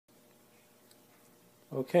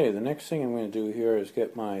Okay, the next thing I'm going to do here is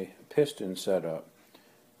get my piston set up.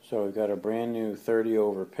 So we've got a brand new 30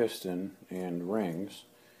 over piston and rings,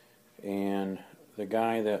 and the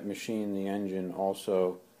guy that machined the engine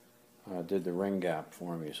also did the ring gap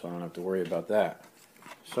for me, so I don't have to worry about that.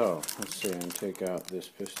 So let's see, I'm going to take out this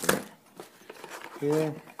piston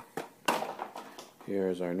here.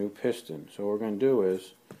 Here's our new piston. So what we're going to do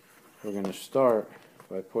is we're going to start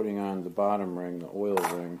by putting on the bottom ring, the oil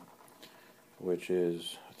ring, which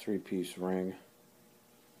is a 3-piece ring.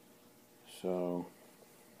 So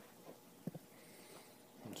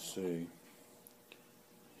let's see,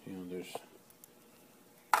 there's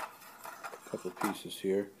a couple pieces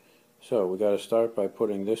here. So we got to start by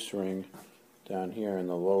putting this ring down here in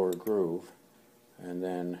the lower groove, and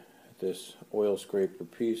then this oil scraper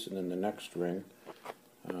piece, and then the next ring.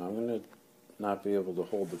 I'm going to not be able to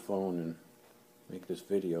hold the phone and make this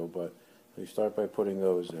video, but we start by putting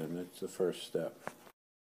those in. That's the first step. Okay,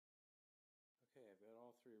 I've got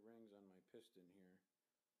all 3 rings on my piston here.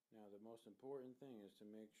 Now the most important thing is to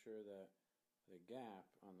make sure that the gap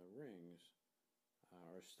on the rings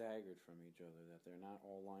are staggered from each other, that they're not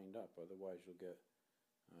all lined up, otherwise you'll get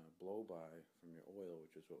blow-by from your oil,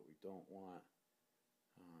 which is what we don't want.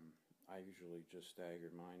 I usually just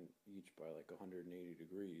stagger mine each by like 180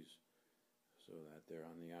 degrees so that they're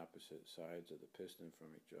on the opposite sides of the piston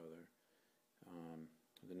from each other.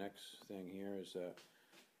 The next thing here is that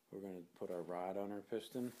we're going to put our rod on our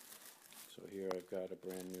piston. So here I've got a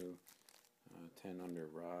brand new 10 under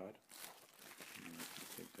rod.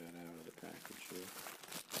 Take that out of the package here.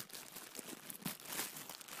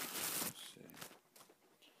 Let's see.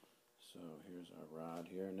 So here's our rod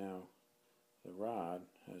here. Now the rod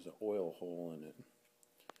has an oil hole in it,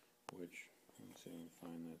 which, let's see if I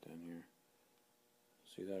can find that down here.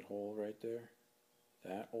 See that hole right there?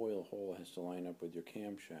 That oil hole has to line up with your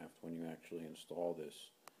camshaft when you actually install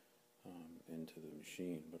this into the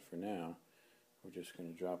machine. But for now, we're just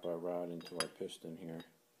going to drop our rod into our piston here,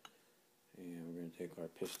 and we're going to take our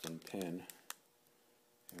piston pin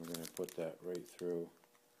and we're going to put that right through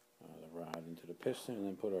the rod into the piston, and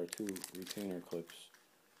then put our 2 retainer clips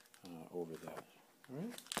over that.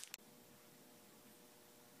 Alright?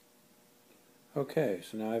 Okay,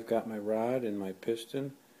 so now I've got my rod and my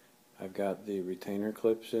piston. I've got the retainer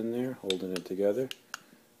clips in there holding it together,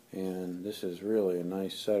 and this is really a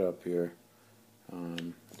nice setup here.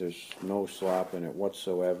 There's no slop in it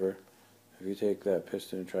whatsoever. If you take that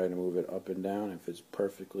piston and try to move it up and down, if it's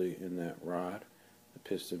perfectly in that rod, the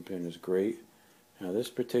piston pin is great. Now this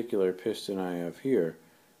particular piston I have here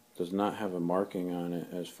does not have a marking on it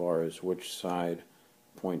as far as which side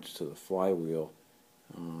points to the flywheel.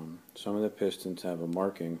 Some of the pistons have a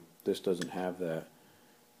marking. This doesn't have that.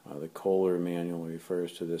 The Kohler manual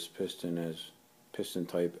refers to this piston as piston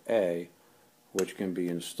type A, which can be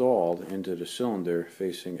installed into the cylinder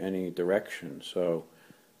facing any direction. So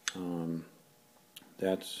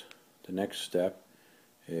that's the next step.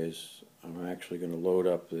 Is I'm actually going to load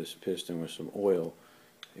up this piston with some oil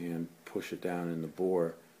and push it down in the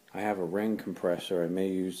bore. I have a ring compressor. I may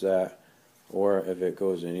use that, or if it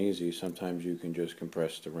goes in easy, sometimes you can just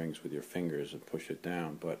compress the rings with your fingers and push it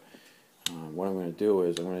down. But what I'm going to do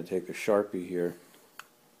is I'm going to take a Sharpie here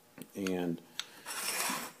and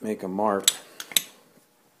make a mark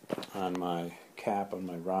on my cap on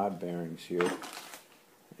my rod bearings here,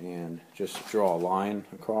 and just draw a line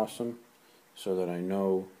across them so that I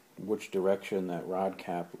know which direction that rod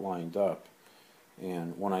cap lined up.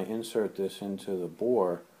 And when I insert this into the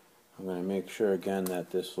bore, I'm going to make sure again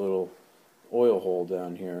that this little oil hole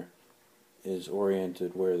down here is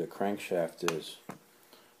oriented where the crankshaft is,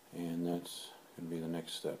 and that's going to be the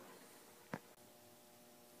next step.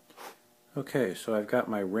 Okay, so I've got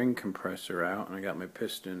my ring compressor out and I got my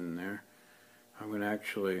piston in there. I'm going to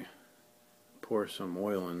actually pour some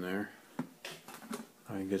oil in there.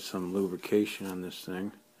 I can get some lubrication on this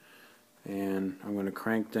thing, and I'm going to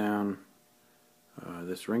crank down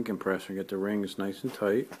this ring compressor and get the rings nice and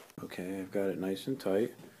tight. Okay, I've got it nice and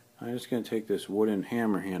tight. I'm just going to take this wooden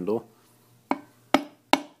hammer handle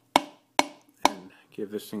and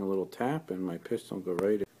give this thing a little tap, and my piston will go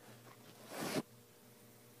right in.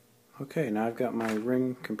 Okay, now I've got my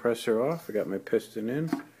ring compressor off. I got my piston in.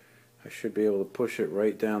 I should be able to push it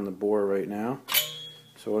right down the bore right now.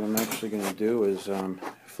 So what I'm actually going to do is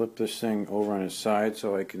flip this thing over on its side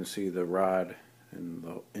so I can see the rod and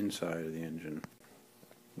the inside of the engine.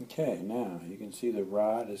 Okay, now you can see the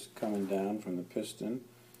rod is coming down from the piston,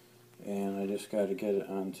 and I just got to get it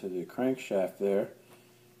onto the crankshaft there,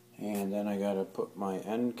 and then I got to put my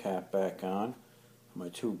end cap back on, my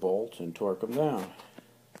 2 bolts, and torque them down.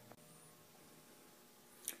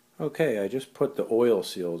 Okay, I just put the oil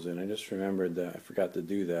seals in. I just remembered that I forgot to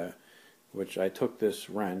do that, which I took this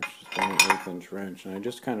wrench, it's an 1/8 inch wrench, and I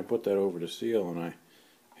just kind of put that over the seal and I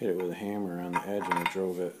hit it with a hammer on the edge and I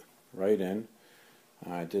drove it right in.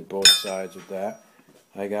 I did both sides of that.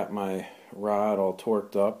 I got my rod all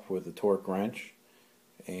torqued up with a torque wrench,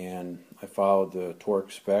 and I followed the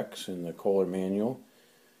torque specs in the Kohler manual.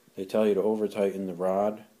 They tell you to over tighten the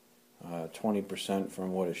rod 20%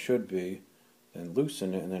 from what it should be, then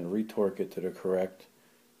loosen it and then retorque it to the correct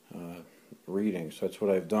reading. So that's what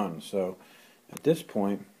I've done. So at this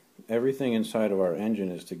point, everything inside of our engine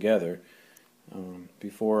is together.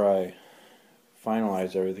 Before I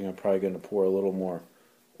finalize everything, I'm probably going to pour a little more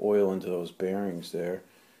oil into those bearings there.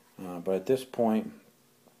 But at this point,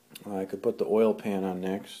 I could put the oil pan on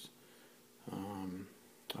next.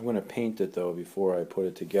 I'm going to paint it though before I put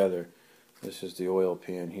it together. This is the oil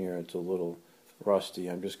pan here. It's a little rusty.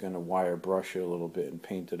 I'm just going to wire brush it a little bit and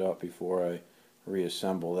paint it up before I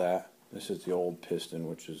reassemble that. This is the old piston,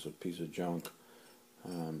 which is a piece of junk.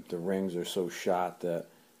 The rings are so shot that,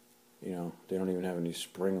 you know, they don't even have any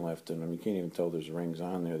spring left in them. You can't even tell there's rings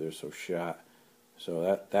on there. They're so shot.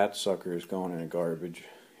 So that sucker is going in the garbage.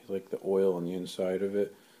 You like the oil on the inside of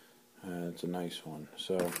it. It's a nice one.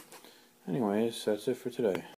 So anyways, that's it for today.